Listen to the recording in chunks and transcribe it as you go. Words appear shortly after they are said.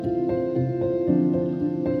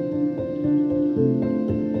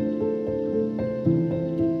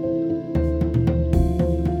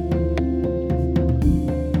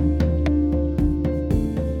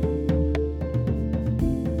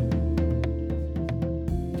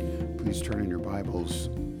Please turn in your Bibles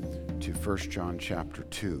to 1 John chapter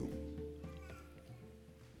 2.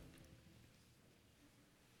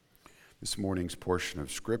 This morning's portion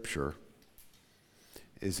of Scripture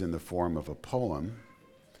is in the form of a poem,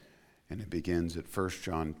 and it begins at 1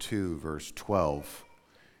 John 2, verse 12,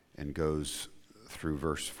 and goes through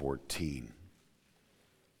verse 14.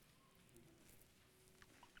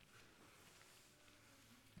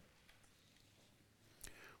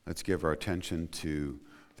 Let's give our attention to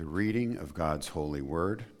the reading of God's holy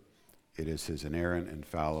word. It is his inerrant,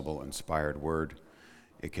 infallible, inspired word.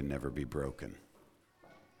 It can never be broken.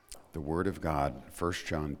 The word of God, 1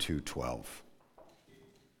 John 2:12.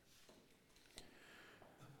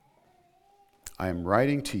 I am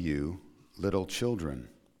writing to you, little children,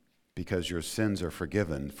 because your sins are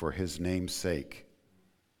forgiven for his name's sake.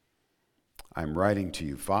 I am writing to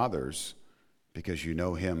you, fathers, because you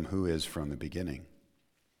know him who is from the beginning.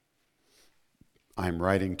 I am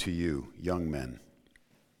writing to you, young men,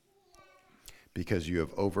 because you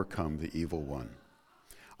have overcome the evil one.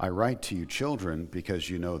 I write to you, children, because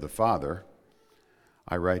you know the Father.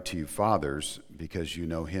 I write to you, fathers, because you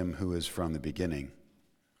know him who is from the beginning.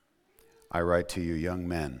 I write to you, young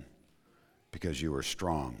men, because you are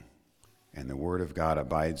strong, and the word of God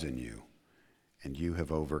abides in you, and you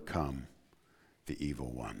have overcome the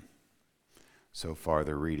evil one. So far,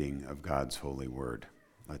 the reading of God's holy word.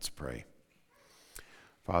 Let's pray.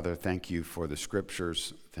 Father, thank you for the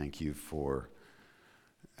scriptures. Thank you for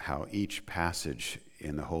how each passage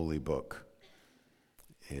in the holy book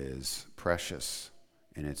is precious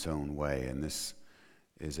in its own way, and this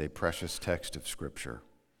is a precious text of scripture.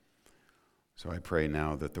 So I pray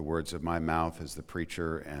now that the words of my mouth as the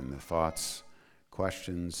preacher and the thoughts,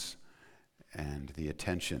 questions, and the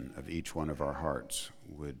attention of each one of our hearts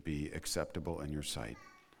would be acceptable in your sight.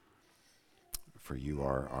 For you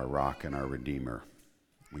are our rock and our redeemer.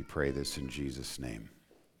 We pray this in Jesus' name.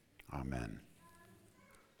 Amen.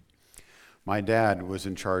 My dad was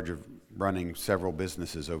in charge of running several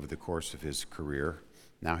businesses over the course of his career.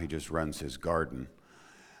 Now he just runs his garden.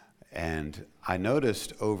 And I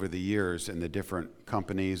noticed over the years in the different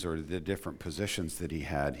companies or the different positions that he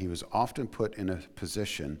had, he was often put in a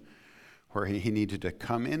position where he needed to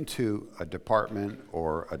come into a department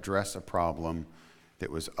or address a problem that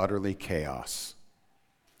was utterly chaos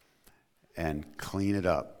and clean it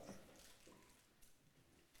up.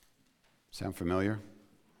 Sound familiar?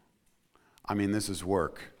 I mean, this is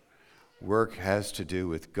work. Work has to do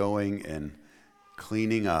with going and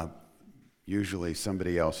cleaning up usually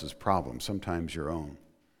somebody else's problem, sometimes your own.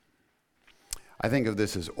 I think of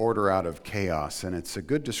this as order out of chaos, and it's a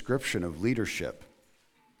good description of leadership.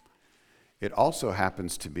 It also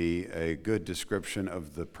happens to be a good description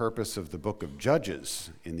of the purpose of the book of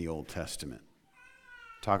Judges in the Old Testament.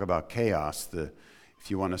 Talk about chaos.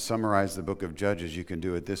 If you want to summarize the book of Judges, you can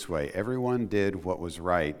do it this way. Everyone did what was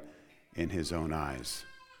right in his own eyes.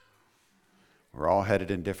 We're all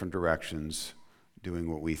headed in different directions, doing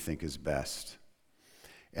what we think is best.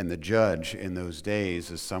 And the judge in those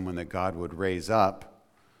days is someone that God would raise up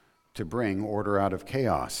to bring order out of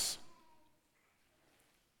chaos.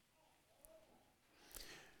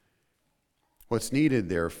 What's needed,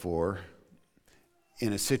 therefore,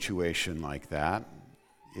 in a situation like that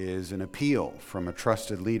is an appeal from a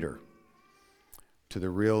trusted leader to the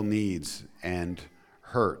real needs and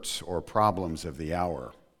hurts or problems of the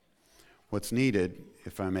hour. What's needed,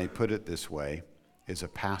 if I may put it this way, is a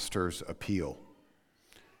pastor's appeal.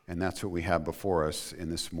 And that's what we have before us in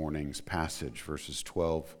this morning's passage, verses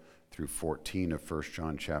 12 through 14 of 1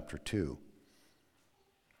 John chapter 2.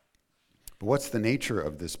 But what's the nature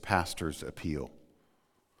of this pastor's appeal?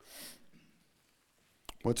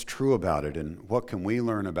 What's true about it, and what can we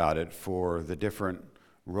learn about it for the different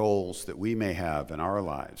roles that we may have in our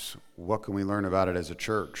lives? What can we learn about it as a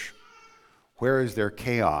church? Where is there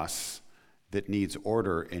chaos that needs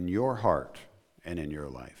order in your heart and in your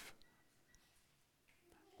life?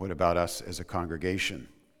 What about us as a congregation?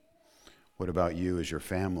 What about you as your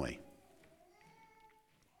family?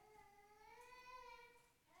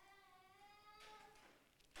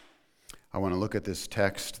 I want to look at this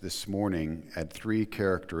text this morning at three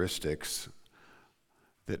characteristics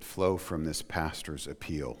that flow from this pastor's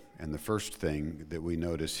appeal. And the first thing that we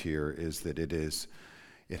notice here is that it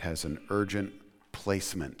has an urgent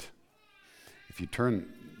placement. If you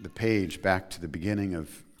turn the page back to the beginning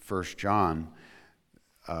of 1 John,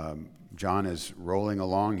 John is rolling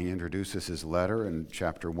along. He introduces his letter in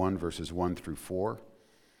chapter 1, verses 1 through 4.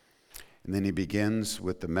 And then he begins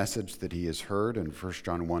with the message that he has heard in 1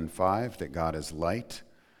 John 1:5, that God is light.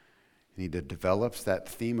 And he develops that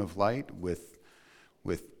theme of light with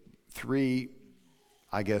three,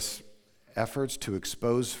 efforts to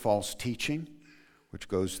expose false teaching, which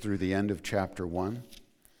goes through the end of chapter 1.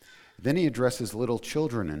 Then he addresses little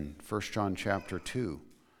children in 1 John chapter 2.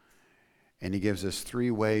 And he gives us 3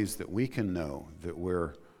 ways that we can know that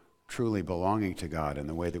we're truly belonging to God in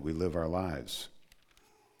the way that we live our lives.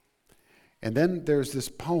 And then there's this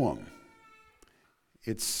poem.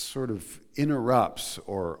 It sort of interrupts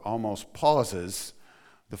or almost pauses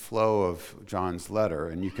the flow of John's letter.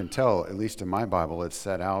 And you can tell, at least in my Bible, it's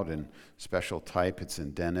set out in special type. It's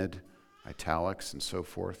indented, italics, and so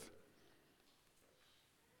forth.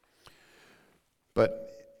 But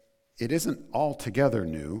it isn't altogether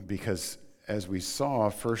new, because as we saw,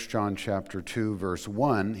 1 John chapter 2, verse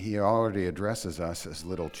 1, he already addresses us as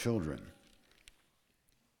little children.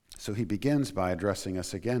 So he begins by addressing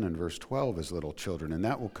us again in verse 12 as little children, and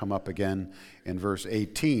that will come up again in verse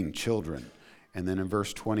 18, children, and then in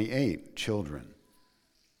verse 28, children.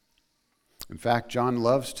 In fact, John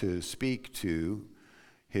loves to speak to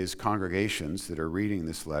his congregations that are reading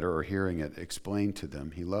this letter or hearing it explained to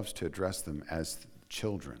them. He loves to address them as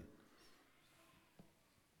children.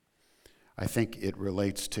 I think it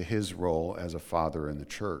relates to his role as a father in the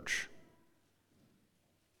church.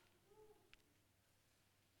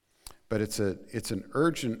 But it's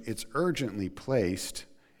urgently placed.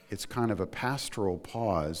 It's kind of a pastoral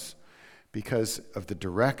pause because of the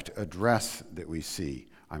direct address that we see.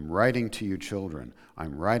 I'm writing to you children.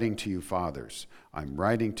 I'm writing to you fathers. I'm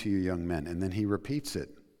writing to you young men. And then he repeats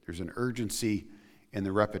it. There's an urgency in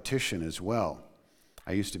the repetition as well.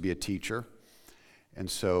 I used to be a teacher. And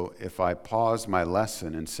so if I pause my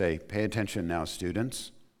lesson and say, pay attention now,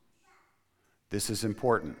 students, this is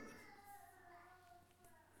important.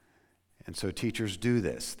 And so teachers do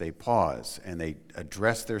this. They pause and they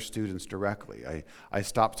address their students directly. I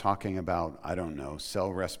stopped talking about, I don't know,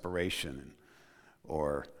 cell respiration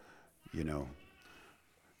or,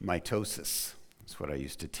 mitosis. That's what I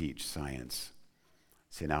used to teach, science.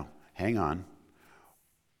 See, now, hang on.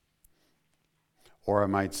 Or I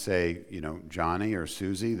might say, Johnny or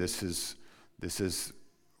Susie, this is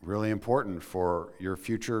really important for your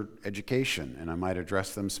future education. And I might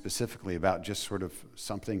address them specifically about just sort of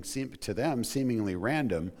something to them seemingly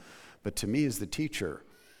random, but to me as the teacher,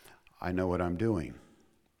 I know what I'm doing.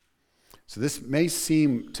 So this may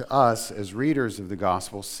seem to us as readers of the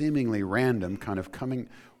gospel seemingly random, kind of coming,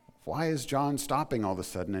 why is John stopping all of a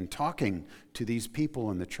sudden and talking to these people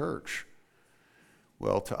in the church?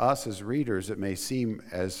 Well, to us as readers, it may seem,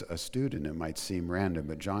 as a student, it might seem random,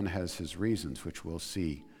 but John has his reasons, which we'll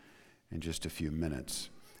see in just a few minutes.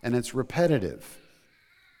 And it's repetitive.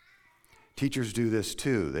 Teachers do this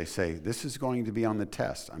too. They say, this is going to be on the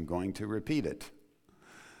test. I'm going to repeat it.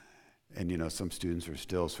 And, some students are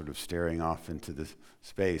still sort of staring off into the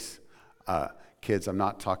space. Kids, I'm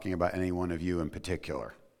not talking about any one of you in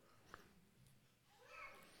particular.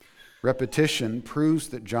 Repetition proves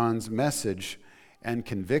that John's message and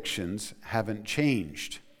convictions haven't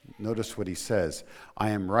changed. Notice what he says.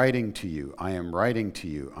 I am writing to you. I am writing to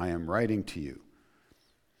you. I am writing to you.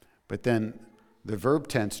 But then the verb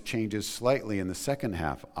tense changes slightly in the second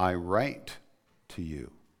half. I write to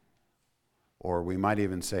you. Or we might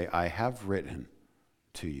even say, I have written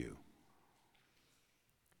to you.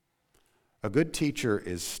 A good teacher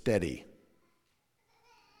is steady.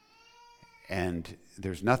 And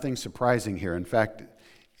there's nothing surprising here. In fact,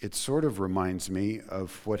 it sort of reminds me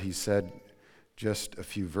of what he said just a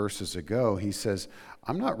few verses ago. He says,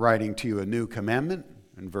 I'm not writing to you a new commandment,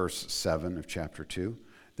 in verse 7 of chapter 2.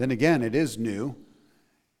 Then again, it is new,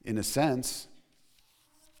 in a sense.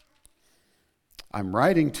 I'm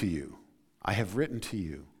writing to you. I have written to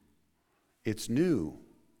you. It's new.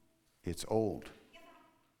 It's old.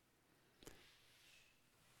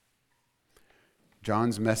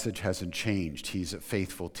 John's message hasn't changed. He's a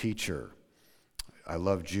faithful teacher. I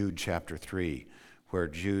love Jude chapter 3, where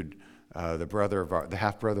Jude, the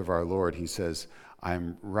half-brother of our Lord, he says,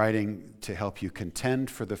 I'm writing to help you contend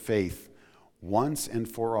for the faith once and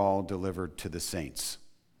for all delivered to the saints.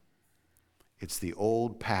 It's the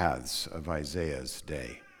old paths of Isaiah's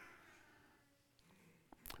day.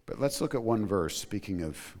 But let's look at one verse, speaking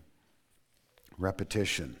of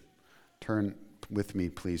repetition. Turn with me,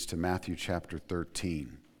 please, to Matthew chapter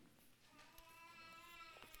 13.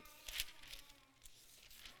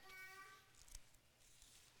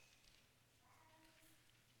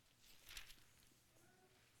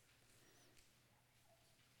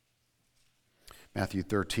 Matthew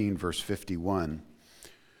 13, verse 51,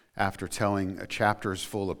 after telling a chapter's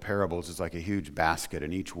full of parables, it's like a huge basket,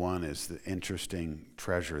 and each one is the interesting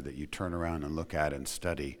treasure that you turn around and look at and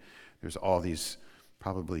study. There's all these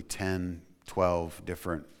probably 10, 12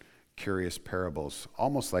 different curious parables,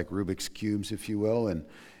 almost like Rubik's Cubes, if you will. And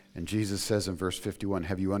Jesus says in verse 51,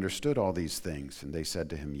 "Have you understood all these things?" And they said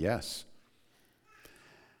to him, "Yes."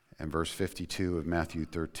 And verse 52 of Matthew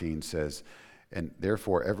 13 says, "And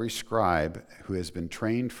therefore every scribe who has been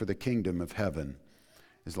trained for the kingdom of heaven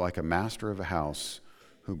is like a master of a house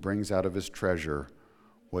who brings out of his treasure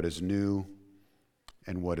what is new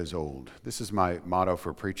and what is old." This is my motto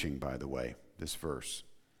for preaching, by the way, this verse.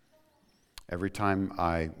 Every time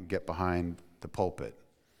I get behind the pulpit,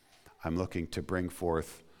 I'm looking to bring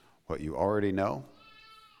forth what you already know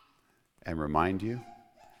and remind you,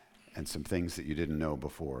 and some things that you didn't know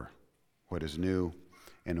before, what is new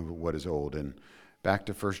and what is old. And back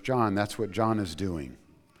to 1 John, that's what John is doing.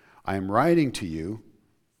 I am writing to you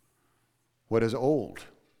what is old.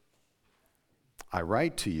 I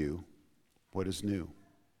write to you what is new.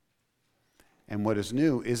 And what is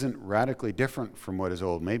new isn't radically different from what is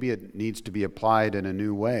old. Maybe it needs to be applied in a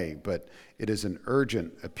new way, but it is an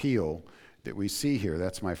urgent appeal that we see here.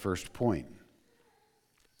 That's my first point.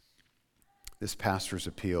 This pastor's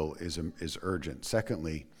appeal is urgent.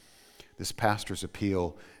 Secondly, this pastor's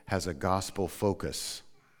appeal has a gospel focus.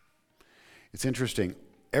 It's interesting.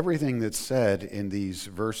 Everything that's said in these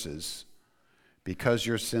verses, because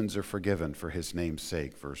your sins are forgiven for his name's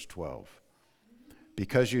sake, verse 12.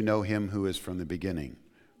 Because you know him who is from the beginning,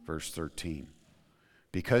 verse 13.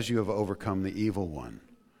 Because you have overcome the evil one,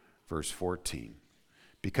 verse 14.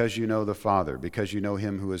 Because you know the Father, because you know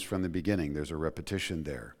him who is from the beginning, there's a repetition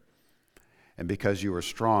there. And because you are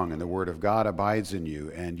strong and the word of God abides in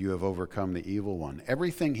you and you have overcome the evil one.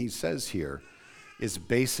 Everything he says here is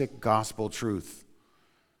basic gospel truth.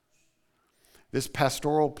 This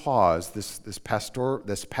pastoral pause, this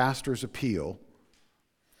pastor's appeal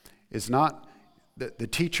is not, the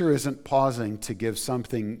teacher isn't pausing to give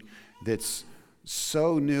something that's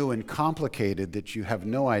so new and complicated that you have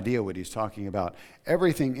no idea what he's talking about.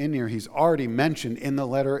 Everything in here he's already mentioned in the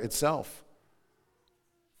letter itself.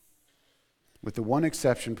 With the one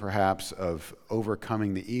exception, perhaps, of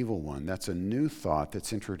overcoming the evil one. That's a new thought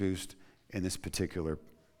that's introduced in this particular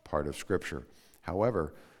part of Scripture.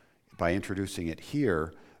 However, by introducing it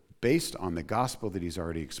here, based on the gospel that he's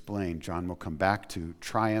already explained, John will come back to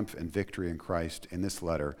triumph and victory in Christ in this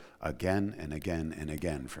letter again and again and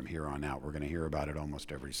again from here on out. We're going to hear about it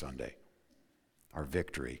almost every Sunday. Our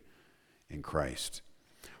victory in Christ.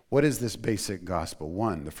 What is this basic gospel?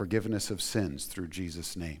 One, the forgiveness of sins through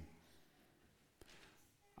Jesus' name.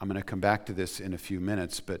 I'm going to come back to this in a few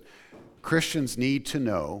minutes, but Christians need to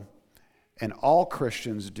know, and all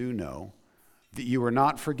Christians do know, that you are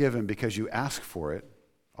not forgiven because you ask for it,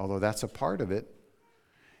 although that's a part of it.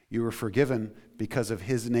 You were forgiven because of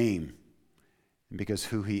his name and because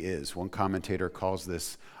who he is. One commentator calls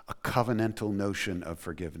this a covenantal notion of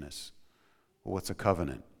forgiveness. Well, what's a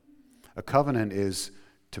covenant? A covenant is,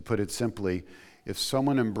 to put it simply, if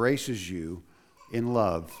someone embraces you in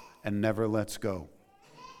love and never lets go.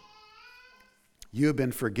 You have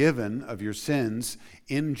been forgiven of your sins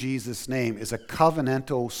in Jesus' name is a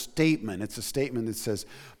covenantal statement. It's a statement that says,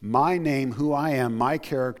 my name, who I am, my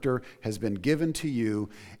character has been given to you,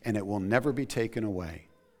 and it will never be taken away.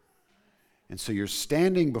 And so you're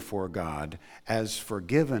standing before God as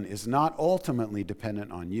forgiven is not ultimately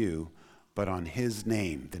dependent on you, but on his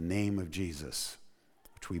name, the name of Jesus,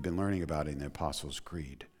 which we've been learning about in the Apostles'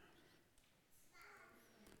 Creed.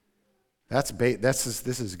 This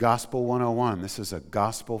is Gospel 101. This is a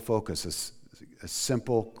gospel focus, a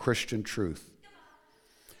simple Christian truth.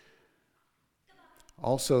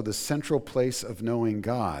 Also, the central place of knowing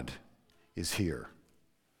God is here.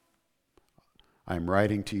 I am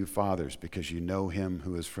writing to you, fathers, because you know him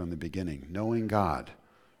who is from the beginning. Knowing God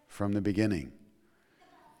from the beginning.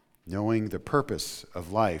 Knowing the purpose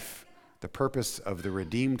of life, the purpose of the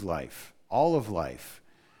redeemed life, all of life,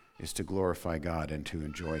 is to glorify God and to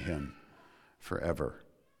enjoy him forever.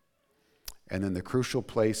 And then the crucial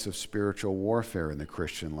place of spiritual warfare in the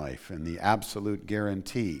Christian life and the absolute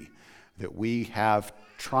guarantee that we have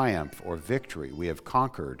triumph or victory. We have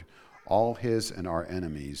conquered all his and our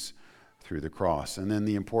enemies through the cross. And then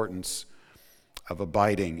the importance of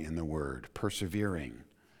abiding in the word, persevering,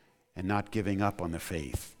 and not giving up on the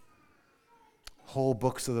faith. Whole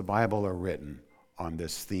books of the Bible are written on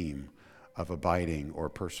this theme of abiding or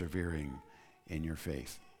persevering in your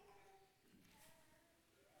faith.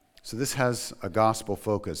 So this has a gospel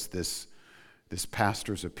focus. This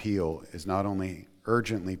pastor's appeal is not only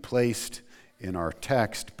urgently placed in our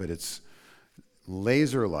text, but it's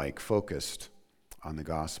laser-like focused on the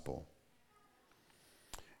gospel.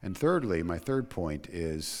 And thirdly, my third point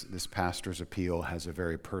is this pastor's appeal has a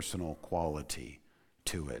very personal quality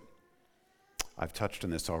to it. I've touched on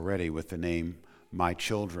this already with the name My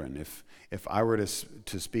Children. If I were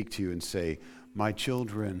to speak to you and say, my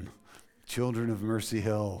children, children of Mercy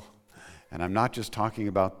Hill, and I'm not just talking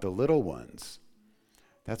about the little ones,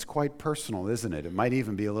 that's quite personal, isn't it? It might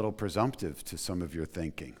even be a little presumptive to some of your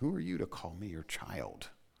thinking. Who are you to call me your child?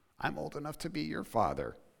 I'm old enough to be your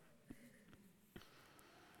father.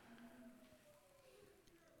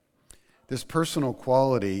 This personal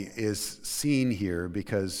quality is seen here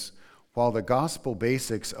because while the gospel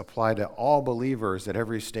basics apply to all believers at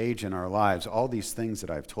every stage in our lives, all these things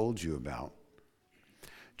that I've told you about,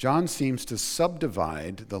 John seems to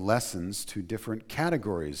subdivide the lessons to different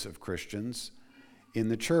categories of Christians in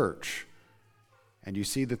the church. And you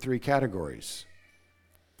see the three categories: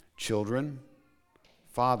 children,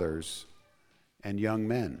 fathers, and young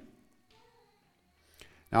men.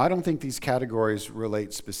 Now, I don't think these categories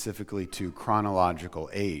relate specifically to chronological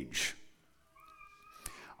age.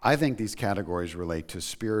 I think these categories relate to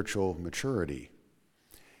spiritual maturity,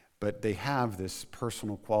 but they have this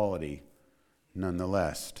personal quality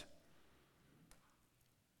nonetheless.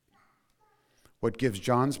 What gives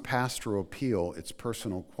John's pastoral appeal its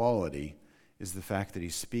personal quality is the fact that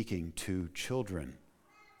he's speaking to children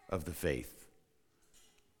of the faith,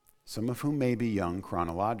 some of whom may be young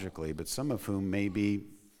chronologically, but some of whom may be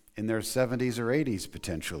in their 70s or 80s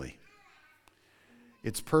potentially.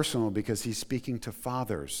 It's personal because he's speaking to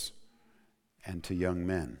fathers and to young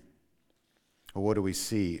men. Well, what do we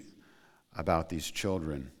see about these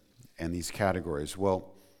children and these categories?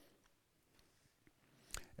 Well,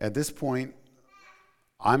 at this point,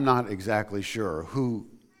 I'm not exactly sure who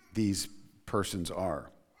these persons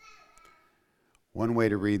are. One way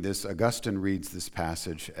to read this, Augustine reads this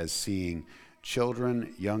passage as seeing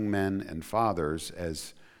children, young men, and fathers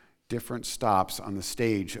as different stops on the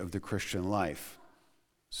stage of the Christian life.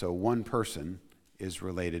 So one person is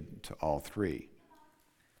related to all three.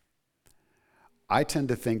 I tend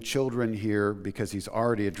to think children here because he's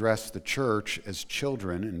already addressed the church as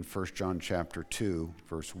children in 1 John chapter 2,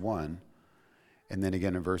 verse 1, and then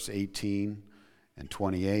again in verse 18 and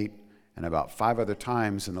 28, and about 5 other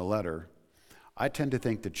times in the letter. I tend to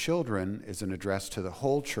think the children is an address to the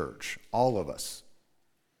whole church, all of us.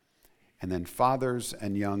 And then fathers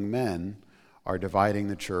and young men are dividing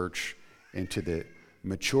the church into the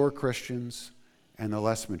mature Christians and the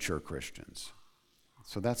less mature Christians.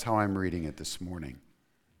 So that's how I'm reading it this morning.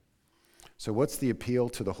 So what's the appeal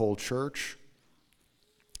to the whole church?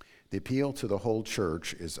 The appeal to the whole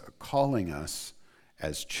church is calling us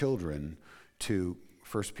as children to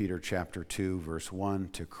 1 Peter chapter 2, verse 1,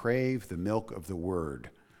 to crave the milk of the word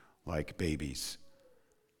like babies.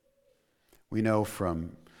 We know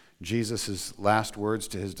from Jesus' last words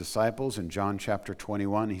to his disciples in John chapter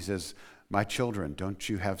 21, he says, my children, don't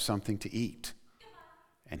you have something to eat?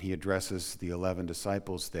 And he addresses the 11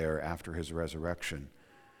 disciples there after his resurrection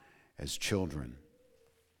as children.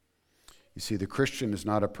 You see, the Christian is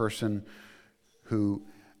not a person who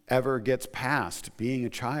ever gets past being a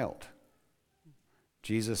child.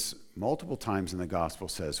 Jesus, multiple times in the gospel,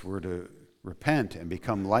 says we're to repent and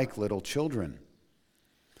become like little children.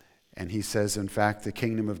 And he says, in fact, the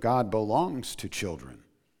kingdom of God belongs to children.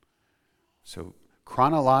 So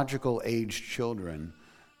chronological aged children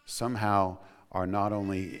somehow are not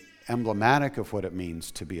only emblematic of what it means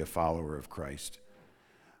to be a follower of Christ,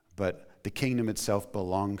 but the kingdom itself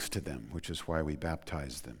belongs to them, which is why we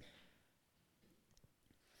baptize them.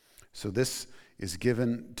 So this is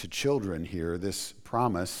given to children here, this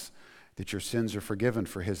promise that your sins are forgiven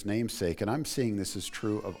for his name's sake. And I'm seeing this is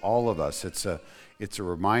true of all of us. It's a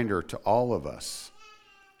reminder to all of us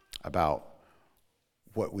about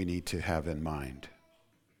what we need to have in mind.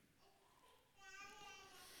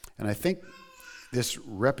 And I think this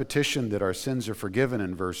repetition that our sins are forgiven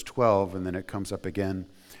in verse 12, and then it comes up again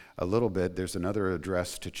a little bit, there's another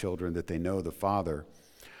address to children that they know the Father.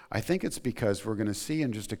 I think it's because we're going to see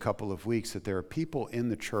in just a couple of weeks that there are people in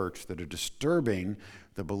the church that are disturbing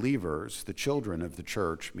the believers, the children of the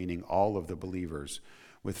church, meaning all of the believers,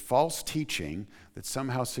 with false teaching that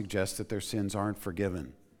somehow suggests that their sins aren't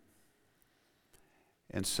forgiven.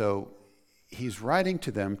 And so he's writing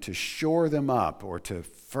to them to shore them up or to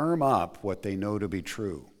firm up what they know to be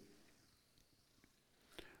true.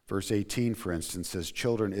 Verse 18, for instance, says,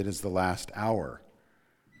 children, it is the last hour.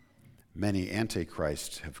 Many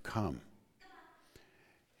antichrists have come.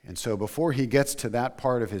 And so before he gets to that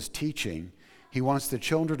part of his teaching, he wants the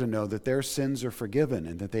children to know that their sins are forgiven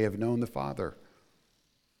and that they have known the Father.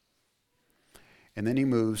 And then he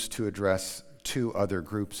moves to address 2 other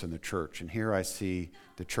groups in the church. And here I see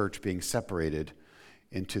the church being separated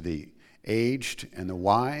into the aged and the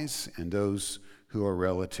wise and those who are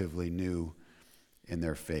relatively new in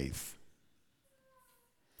their faith.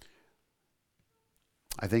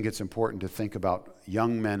 I think it's important to think about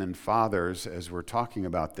young men and fathers as we're talking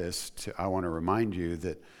about this. I want to remind you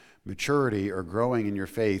that maturity or growing in your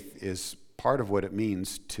faith is part of what it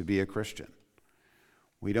means to be a Christian.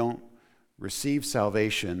 We don't receive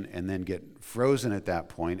salvation and then get frozen at that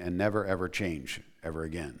point and never ever change ever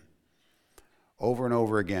again. Over and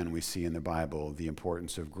over again, we see in the Bible the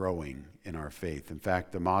importance of growing in our faith. In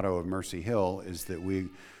fact, the motto of Mercy Hill is that we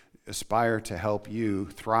aspire to help you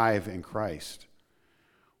thrive in Christ.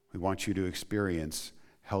 We want you to experience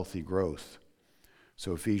healthy growth.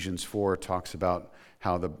 So Ephesians 4 talks about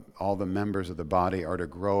how all the members of the body are to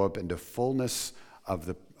grow up into fullness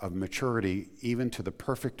of maturity, even to the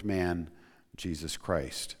perfect man, Jesus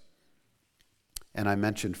Christ. And I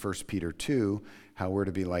mentioned 1 Peter 2, how we're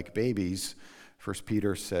to be like babies. 1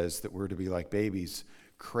 Peter says that we're to be like babies,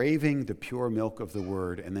 craving the pure milk of the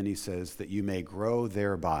word, and then he says that you may grow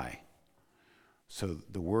thereby. So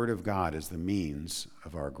the word of God is the means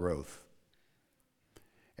of our growth.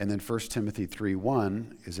 And then 1 Timothy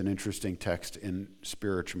 3:1 is an interesting text in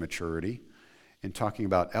spiritual maturity. In talking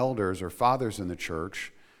about elders or fathers in the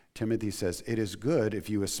church, Timothy says, it is good if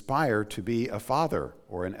you aspire to be a father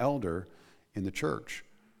or an elder in the church.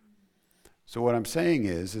 So what I'm saying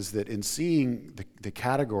is that in seeing the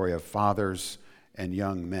category of fathers and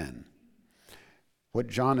young men, what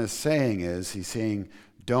John is saying is, he's saying,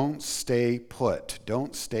 don't stay put,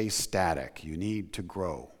 don't stay static. You need to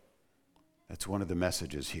grow. That's one of the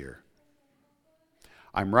messages here.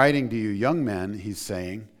 I'm writing to you young men, he's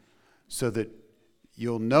saying, so that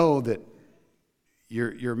you'll know that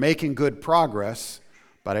you're making good progress,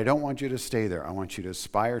 but I don't want you to stay there. I want you to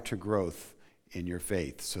aspire to growth in your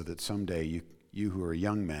faith so that someday you who are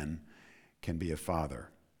young men can be a father.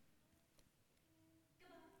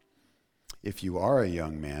 If you are a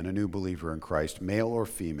young man, a new believer in Christ, male or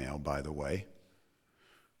female, by the way,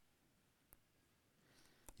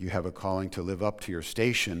 you have a calling to live up to your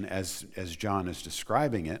station as John is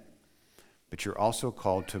describing it, but you're also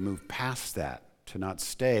called to move past that, to not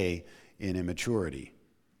stay in immaturity.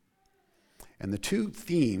 And the two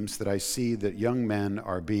themes that I see that young men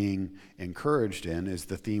are being encouraged in is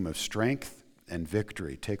the theme of strength and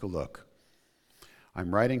victory. Take a look.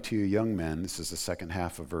 I'm writing to you young men, this is the second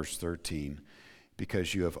half of verse 13,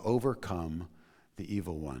 because you have overcome the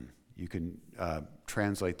evil one. You can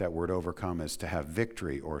translate that word overcome as to have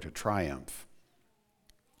victory or to triumph.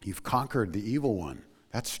 You've conquered the evil one.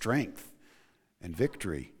 That's strength and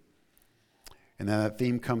victory. And then that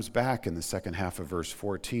theme comes back in the second half of verse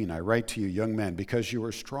 14. I write to you, young men, because you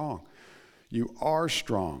are strong. You are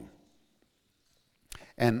strong.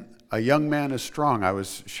 And a young man is strong. I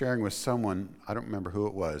was sharing with someone, I don't remember who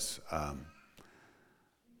it was.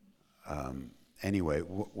 Anyway,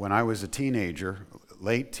 when I was a teenager,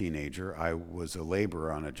 late teenager, I was a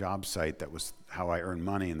laborer on a job site. That was how I earned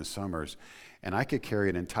money in the summers. And I could carry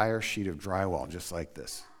an entire sheet of drywall just like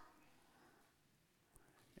this.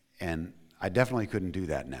 And I definitely couldn't do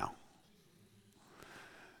that now.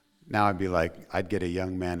 Now I'd be like, I'd get a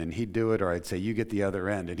young man and he'd do it, or I'd say, you get the other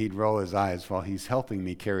end, and he'd roll his eyes while he's helping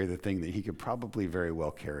me carry the thing that he could probably very well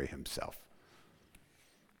carry himself.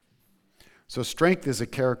 So strength is a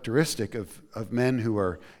characteristic of men who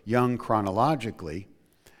are young chronologically,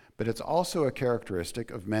 but it's also a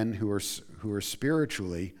characteristic of men who are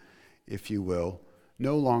spiritually, if you will,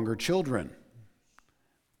 no longer children.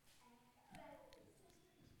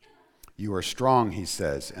 You are strong, he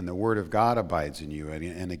says, and the word of God abides in you.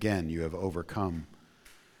 And again, you have overcome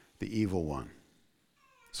the evil one.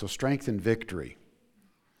 So strength and victory.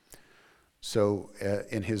 So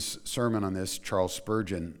in his sermon on this, Charles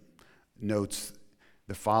Spurgeon notes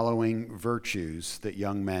the following virtues that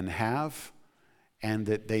young men have and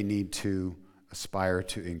that they need to aspire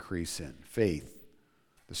to increase in. Faith,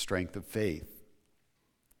 the strength of faith.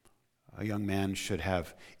 A young man should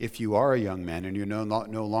have, if you are a young man and you're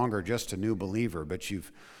no longer just a new believer, but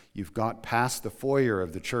you've got past the foyer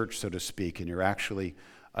of the church, so to speak, and you're actually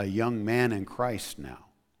a young man in Christ now.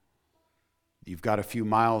 You've got a few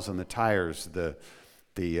miles on the tires. The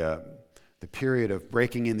period of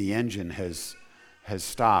breaking in the engine has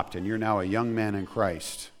stopped, and you're now a young man in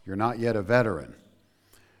Christ. You're not yet a veteran.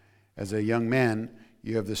 As a young man,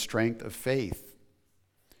 you have the strength of faith.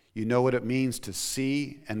 You know what it means to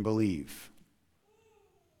see and believe.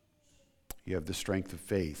 You have the strength of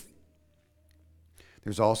faith.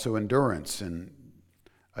 There's also endurance, and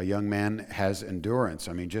a young man has endurance.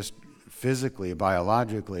 I mean, just physically,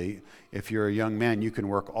 biologically, if you're a young man, you can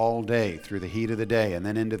work all day through the heat of the day and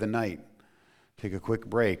then into the night. Take a quick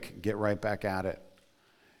break, get right back at it.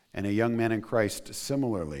 And a young man in Christ,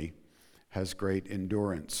 similarly, has great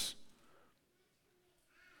endurance.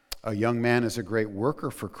 A young man is a great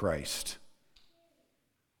worker for Christ,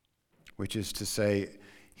 which is to say,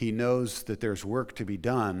 he knows that there's work to be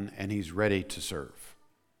done and he's ready to serve.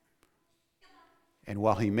 And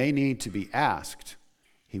while he may need to be asked,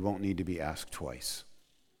 he won't need to be asked twice.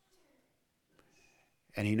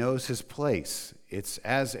 And he knows his place. It's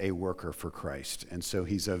as a worker for Christ. And so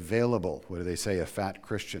he's available. What do they say? A fat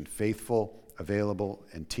Christian. Faithful, available,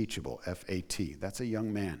 and teachable. F-A-T. That's a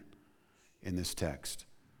young man in this text.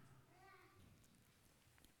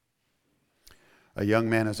 A young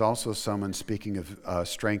man is also someone, speaking of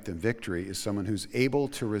strength and victory, is someone who's able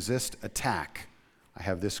to resist attack. I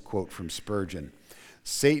have this quote from Spurgeon.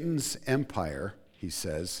 Satan's empire, he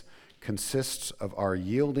says, consists of our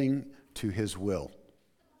yielding to his will.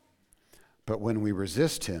 But when we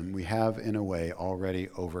resist him, we have, in a way, already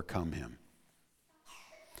overcome him.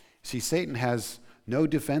 See, Satan has no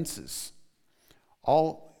defenses.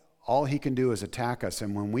 All he can do is attack us,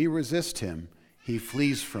 and when we resist him, he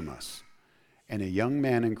flees from us. And a young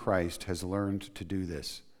man in Christ has learned to do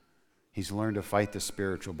this. He's learned to fight the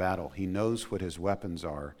spiritual battle. He knows what his weapons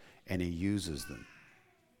are, and he uses them.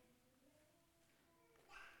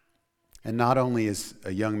 And not only is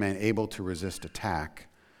a young man able to resist attack,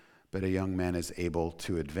 but a young man is able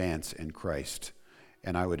to advance in Christ.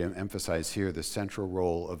 And I would emphasize here the central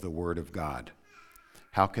role of the Word of God.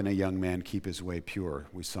 How can a young man keep his way pure?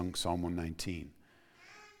 We sung Psalm 119.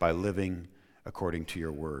 By living according to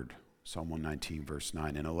your word. Psalm 119, verse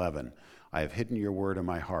 9 and 11. I have hidden your word in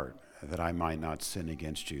my heart, that I might not sin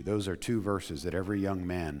against you. Those are two verses that every young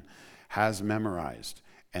man has memorized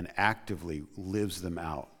and actively lives them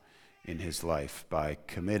out in his life by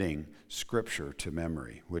committing Scripture to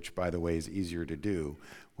memory, which, by the way, is easier to do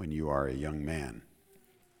when you are a young man.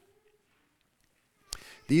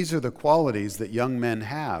 These are the qualities that young men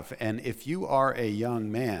have, and if you are a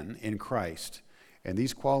young man in Christ, and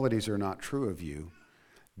these qualities are not true of you,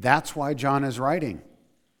 that's why John is writing.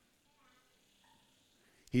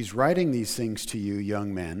 He's writing these things to you,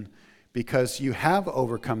 young men, because you have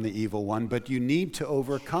overcome the evil one, but you need to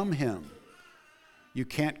overcome him. You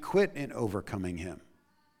can't quit in overcoming him.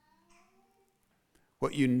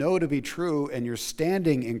 What you know to be true and you're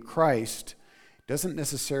standing in Christ doesn't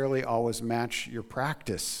necessarily always match your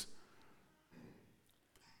practice.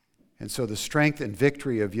 And so the strength and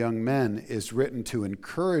victory of young men is written to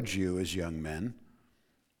encourage you as young men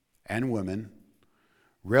and women,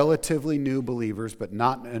 relatively new believers, but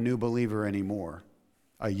not a new believer anymore.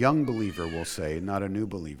 A young believer, we'll say, not a new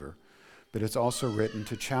believer. But it's also written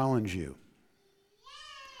to challenge you.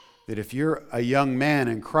 That if you're a young man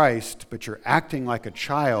in Christ, but you're acting like a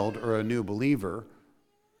child or a new believer,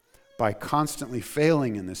 by constantly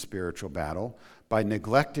failing in the spiritual battle, by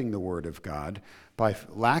neglecting the Word of God, by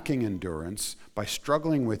lacking endurance, by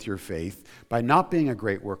struggling with your faith, by not being a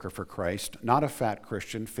great worker for Christ, not a fat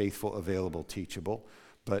Christian, faithful, available, teachable,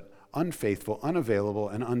 but unfaithful, unavailable,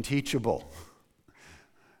 and unteachable.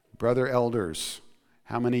 Brother elders,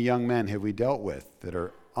 how many young men have we dealt with that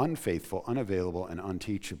are unfaithful, unavailable, and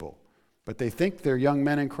unteachable? But they think they're young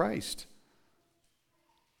men in Christ.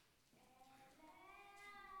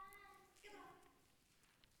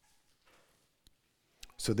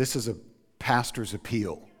 So this is a pastor's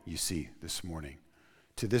appeal, you see, this morning,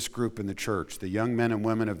 to this group in the church, the young men and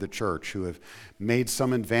women of the church who have made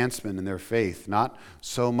some advancement in their faith, not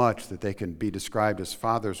so much that they can be described as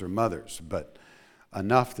fathers or mothers, but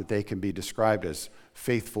enough that they can be described as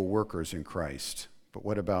faithful workers in Christ. But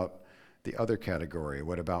what about the other category?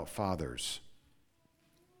 What about fathers?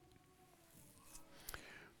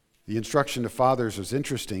 The instruction to fathers is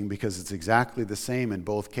interesting because it's exactly the same in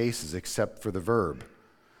both cases except for the verb.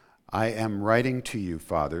 I am writing to you,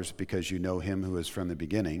 fathers, because you know him who is from the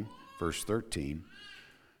beginning, verse 13.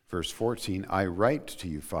 Verse 14, I write to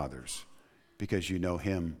you, fathers, because you know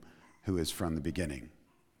him who is from the beginning.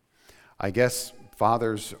 I guess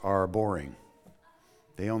fathers are boring.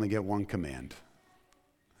 They only get one command,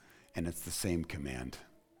 and it's the same command.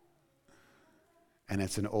 And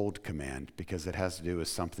it's an old command because it has to do with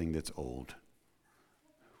something that's old,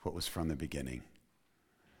 what was from the beginning.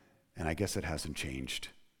 And I guess it hasn't changed.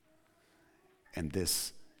 And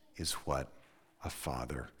this is what a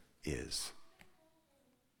father is.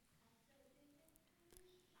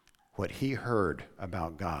 What he heard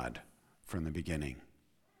about God from the beginning,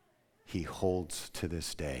 he holds to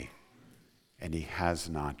this day, and he has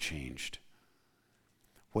not changed.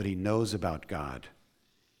 What he knows about God,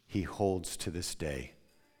 he holds to this day,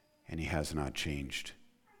 and he has not changed.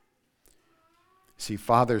 See,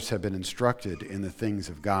 fathers have been instructed in the things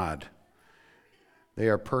of God. They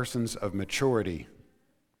are persons of maturity.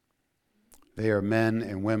 They are men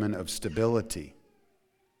and women of stability.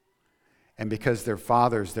 And because they're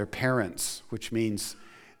fathers, they're parents, which means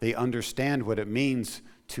they understand what it means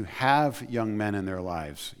to have young men in their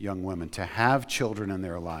lives, young women, to have children in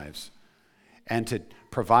their lives, and to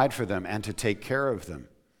provide for them and to take care of them.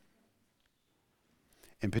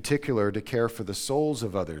 In particular, to care for the souls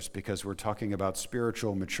of others, because we're talking about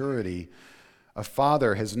spiritual maturity. A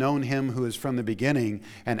father has known him who is from the beginning,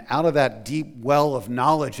 and out of that deep well of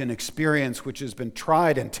knowledge and experience, which has been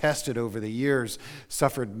tried and tested over the years,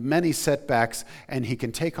 suffered many setbacks, and he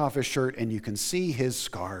can take off his shirt and you can see his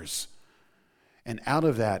scars. And out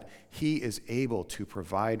of that, he is able to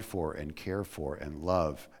provide for and care for and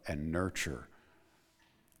love and nurture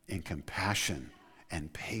in compassion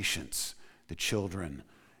and patience the children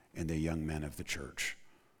and the young men of the church.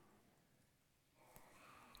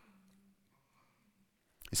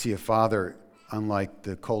 You see, a father, unlike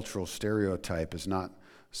the cultural stereotype, is not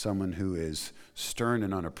someone who is stern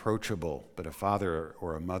and unapproachable, but a father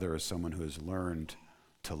or a mother is someone who has learned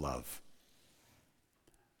to love.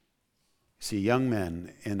 See, young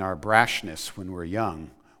men, in our brashness when we're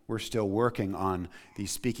young, we're still working on the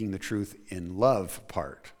speaking the truth in love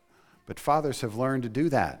part. But fathers have learned to do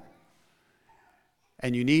that.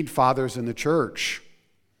 And you need fathers in the church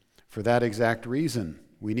for that exact reason.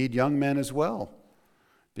 We need young men as well.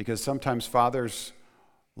 Because sometimes fathers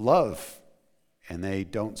love and they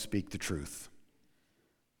don't speak the truth.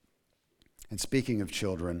 And speaking of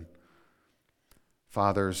children,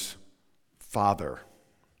 fathers father,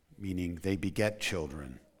 meaning they beget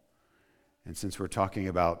children. And since we're talking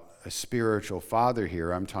about a spiritual father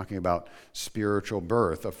here, I'm talking about spiritual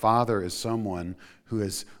birth. A father is someone who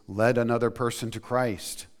has led another person to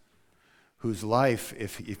Christ, whose life,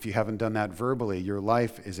 if you haven't done that verbally, your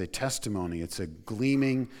life is a testimony. It's a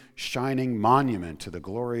gleaming, shining monument to the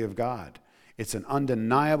glory of God. It's an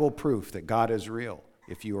undeniable proof that God is real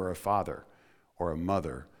if you are a father or a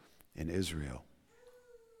mother in Israel.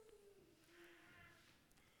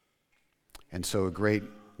 And so a great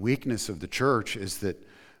weakness of the church is that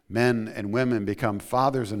men and women become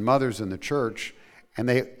fathers and mothers in the church, and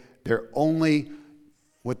they're only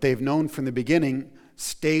what they've known from the beginning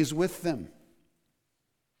stays with them.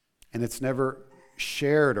 And it's never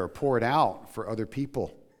shared or poured out for other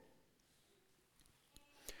people.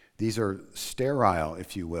 These are sterile,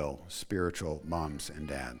 if you will, spiritual moms and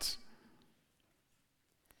dads.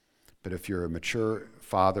 But if you're a mature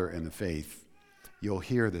father in the faith, you'll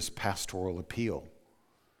hear this pastoral appeal.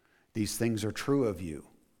 These things are true of you.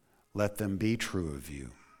 Let them be true of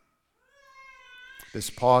you. This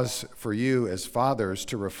pause for you as fathers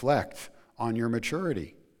to reflect on your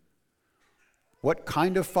maturity. What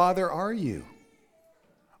kind of father are you?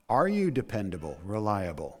 Are you dependable,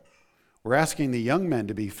 reliable? We're asking the young men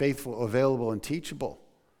to be faithful, available, and teachable.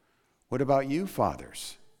 What about you,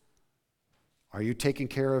 fathers? Are you taking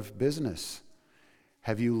care of business?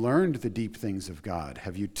 Have you learned the deep things of God?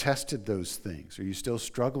 Have you tested those things? Are you still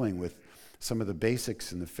struggling with some of the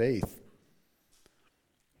basics in the faith?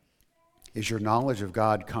 Is your knowledge of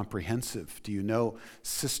God comprehensive? Do you know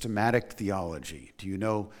systematic theology? Do you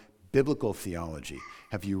know biblical theology?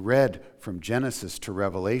 Have you read from Genesis to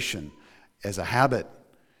Revelation as a habit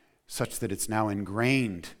such that it's now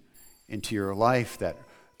ingrained into your life, that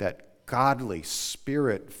godly,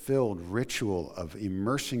 spirit-filled ritual of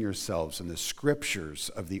immersing yourselves in the scriptures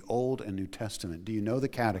of the Old and New Testament? Do you know the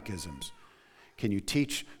catechisms? Can you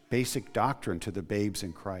teach basic doctrine to the babes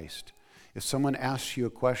in Christ? If someone asks you a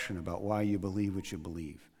question about why you believe what you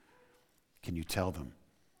believe, can you tell them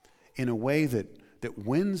in a way that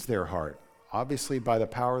wins their heart, obviously by the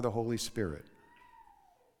power of the Holy Spirit?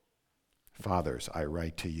 Fathers, I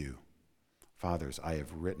write to you. Fathers, I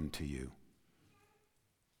have written to you.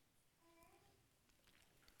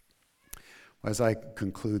 As I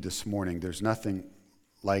conclude this morning, there's nothing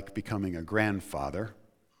like becoming a grandfather,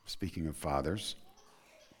 speaking of fathers.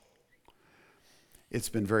 It's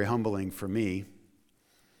been very humbling for me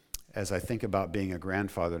as I think about being a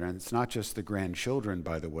grandfather. And it's not just the grandchildren,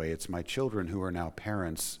 by the way, it's my children who are now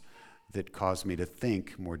parents that cause me to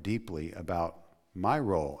think more deeply about my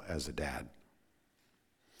role as a dad.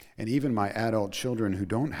 And even my adult children who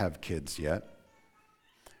don't have kids yet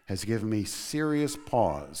has given me serious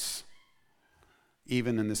pause,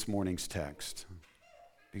 even in this morning's text,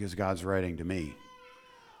 because God's writing to me.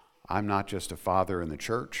 I'm not just a father in the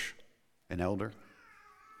church, an elder.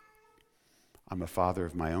 I'm a father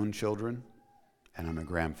of my own children, and I'm a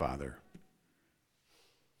grandfather.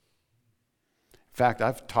 In fact,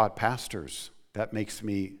 I've taught pastors. That makes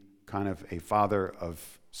me kind of a father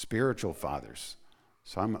of spiritual fathers.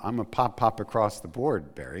 So I'm a pop across the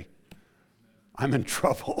board, Barry. I'm in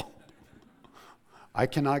trouble. I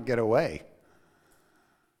cannot get away.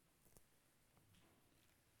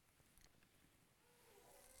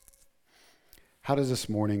 How does this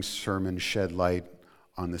morning's sermon shed light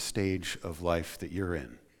on the stage of life that you're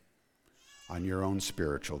in, on your own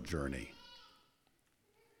spiritual journey?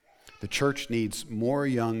 The church needs more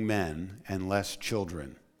young men and less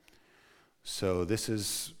children. So this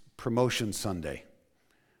is Promotion Sunday,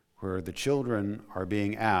 where the children are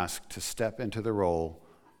being asked to step into the role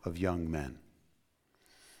of young men.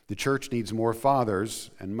 The church needs more fathers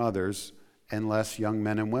and mothers and less young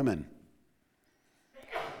men and women.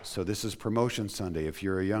 So this is Promotion Sunday. If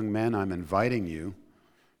you're a young man, I'm inviting you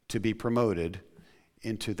to be promoted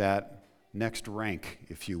into that next rank,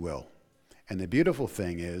 if you will. And the beautiful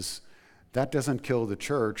thing is, that doesn't kill the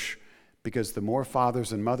church, because the more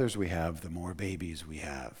fathers and mothers we have, the more babies we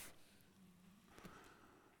have.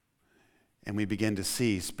 And we begin to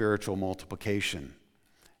see spiritual multiplication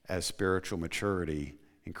as spiritual maturity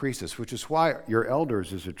increases, which is why your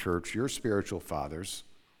elders as a church, your spiritual fathers,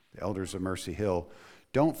 the elders of Mercy Hill,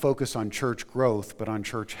 don't focus on church growth, but on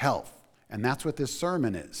church health. And that's what this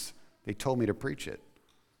sermon is. They told me to preach it.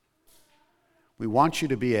 We want you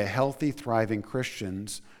to be a healthy, thriving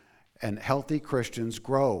Christians, and healthy Christians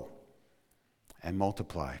grow and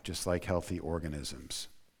multiply, just like healthy organisms.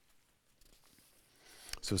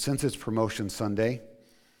 So since it's Promotion Sunday,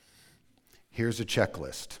 here's a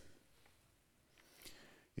checklist.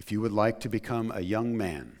 If you would like to become a young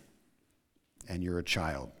man and you're a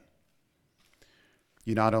child,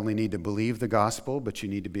 you not only need to believe the gospel, but you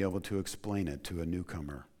need to be able to explain it to a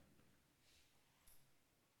newcomer.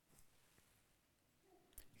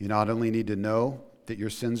 You not only need to know that your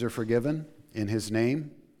sins are forgiven in his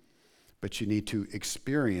name, but you need to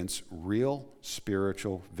experience real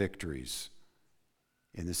spiritual victories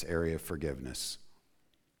in this area of forgiveness.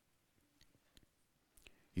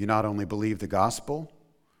 You not only believe the gospel,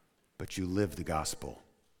 but you live the gospel.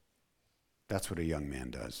 That's what a young man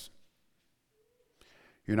does.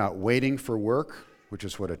 You're not waiting for work, which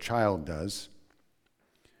is what a child does,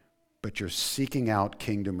 but you're seeking out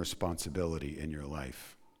kingdom responsibility in your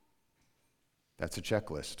life. That's a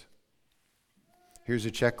checklist. Here's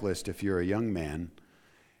a checklist if you're a young man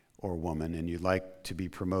or woman and you'd like to be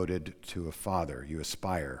promoted to a father, you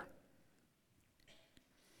aspire.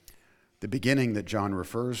 The beginning that John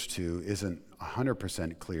refers to isn't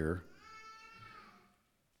 100% clear,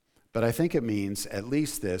 but I think it means at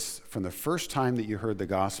least this: from the first time that you heard the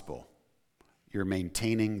gospel, you're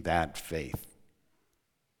maintaining that faith.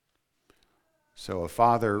 So a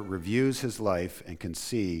father reviews his life and can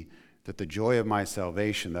see that the joy of my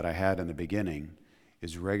salvation that I had in the beginning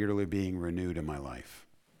is regularly being renewed in my life.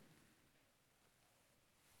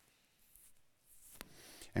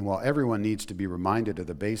 And while everyone needs to be reminded of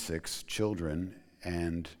the basics, children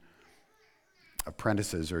and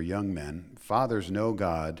apprentices or young men, fathers know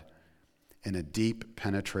God in a deep,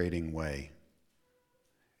 penetrating way.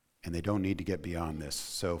 And they don't need to get beyond this.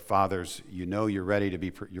 So fathers, you know you're ready to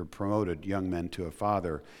be, you're promoted, young men, to a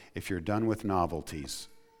father if you're done with novelties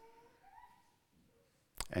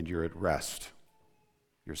and you're at rest.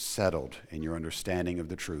 You're settled in your understanding of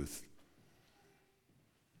the truth.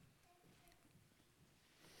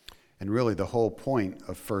 And really the whole point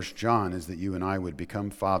of 1 John is that you and I would become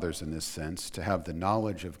fathers in this sense, to have the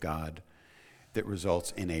knowledge of God that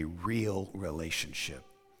results in a real relationship.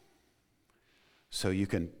 So you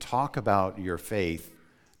can talk about your faith,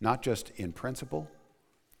 not just in principle,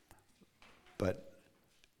 but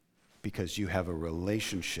because you have a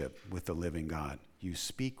relationship with the living God. You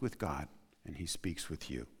speak with God, and he speaks with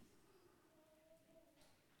you.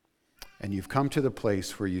 And you've come to the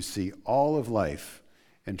place where you see all of life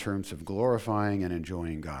in terms of glorifying and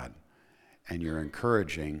enjoying God. And you're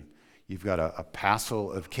encouraging, you've got a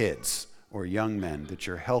passel of kids or young men that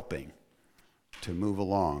you're helping to move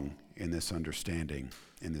along in this understanding,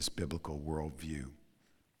 in this biblical worldview.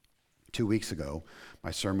 2 weeks ago,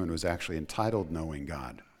 my sermon was actually entitled Knowing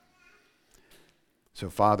God. So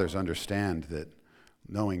fathers understand that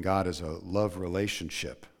knowing God is a love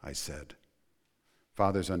relationship, I said.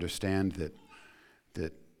 Fathers understand that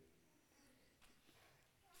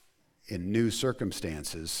in new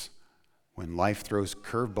circumstances, when life throws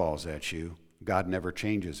curveballs at you, God never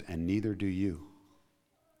changes, and neither do you.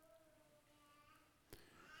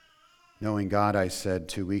 Knowing God, I said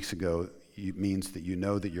 2 weeks ago, means that you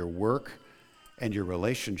know that your work and your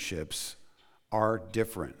relationships are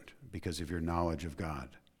different because of your knowledge of God.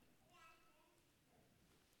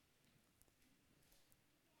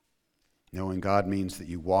 Knowing God means that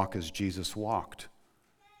you walk as Jesus walked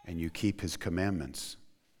and you keep his commandments.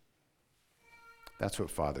 That's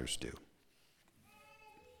what fathers do.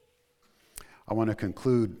 I want to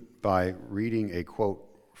conclude by reading a quote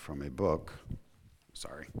from a book.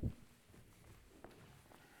 Sorry.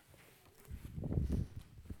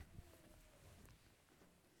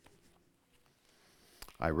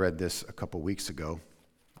 I read this a couple weeks ago.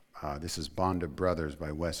 This is Bond of Brothers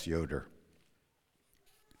by Wes Yoder.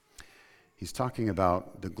 He's talking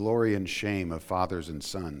about the glory and shame of fathers and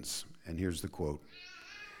sons. And here's the quote.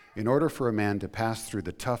 In order for a man to pass through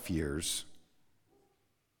the tough years,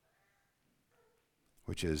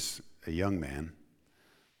 which is a young man,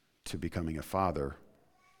 to becoming a father,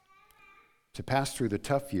 to pass through the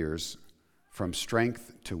tough years from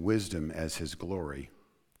strength to wisdom as his glory,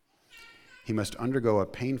 he must undergo a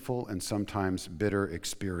painful and sometimes bitter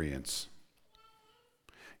experience.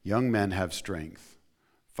 Young men have strength.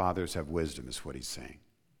 Fathers have wisdom, is what he's saying.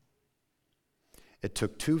 It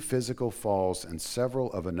took 2 physical falls and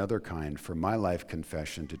several of another kind for my life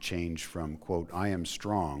confession to change from, quote, I am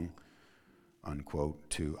strong, unquote,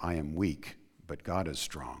 to I am weak, but God is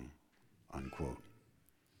strong, unquote.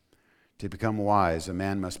 To become wise, a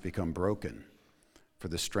man must become broken, for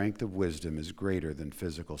the strength of wisdom is greater than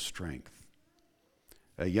physical strength.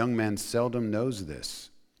 A young man seldom knows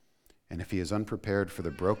this, and if he is unprepared for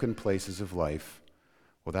the broken places of life,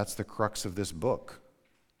 well, that's the crux of this book.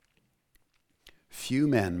 Few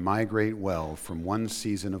men migrate well from one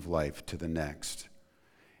season of life to the next,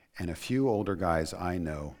 and few older guys I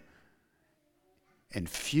know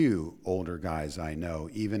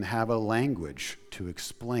even have a language to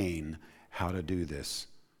explain how to do this.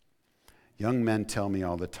 Young men tell me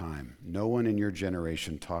all the time, no one in your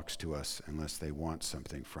generation talks to us unless they want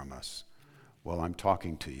something from us. Well, I'm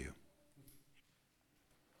talking to you.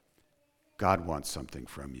 God wants something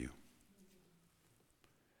from you.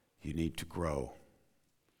 You need to grow.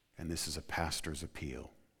 And this is a pastor's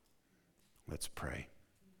appeal. Let's pray.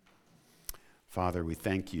 Father, we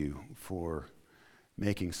thank you for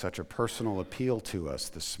making such a personal appeal to us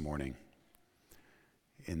this morning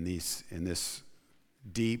in this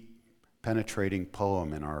deep, penetrating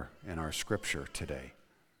poem in our scripture today.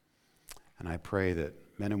 And I pray that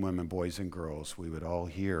men and women, boys and girls, we would all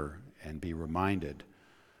hear and be reminded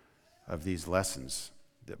of these lessons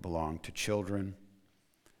that belong to children,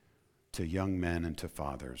 to young men, and to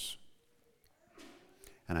fathers.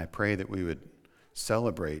 And I pray that we would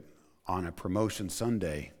celebrate on a Promotion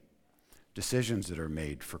Sunday decisions that are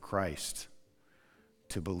made for Christ,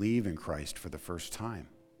 to believe in Christ for the first time,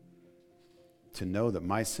 to know that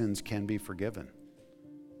my sins can be forgiven.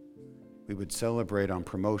 We would celebrate on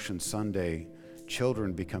Promotion Sunday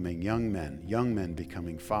children becoming young men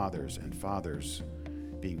becoming fathers, and fathers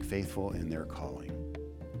being faithful in their calling.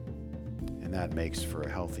 And that makes for a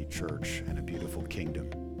healthy church and a beautiful kingdom.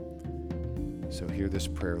 So hear this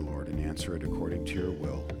prayer, Lord, and answer it according to your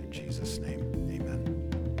will. In Jesus' name, amen.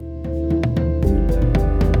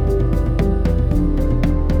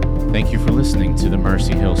 Thank you for listening to the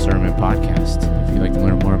Mercy Hill Sermon Podcast. If you'd like to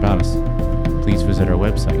learn more about us, please visit our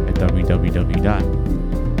website at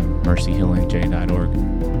www.mercyhillnj.org.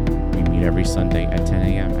 We meet every Sunday at 10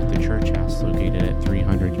 a.m. at the church house located at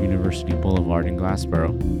 300 University Boulevard in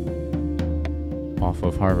Glassboro, off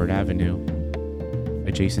of Harvard Avenue,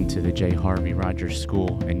 adjacent to the J. Harvey Rogers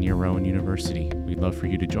School and near Rowan University. We'd love for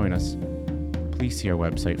you to join us. Please see our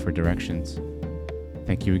website for directions.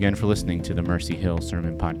 Thank you again for listening to the Mercy Hill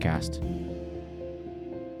Sermon Podcast.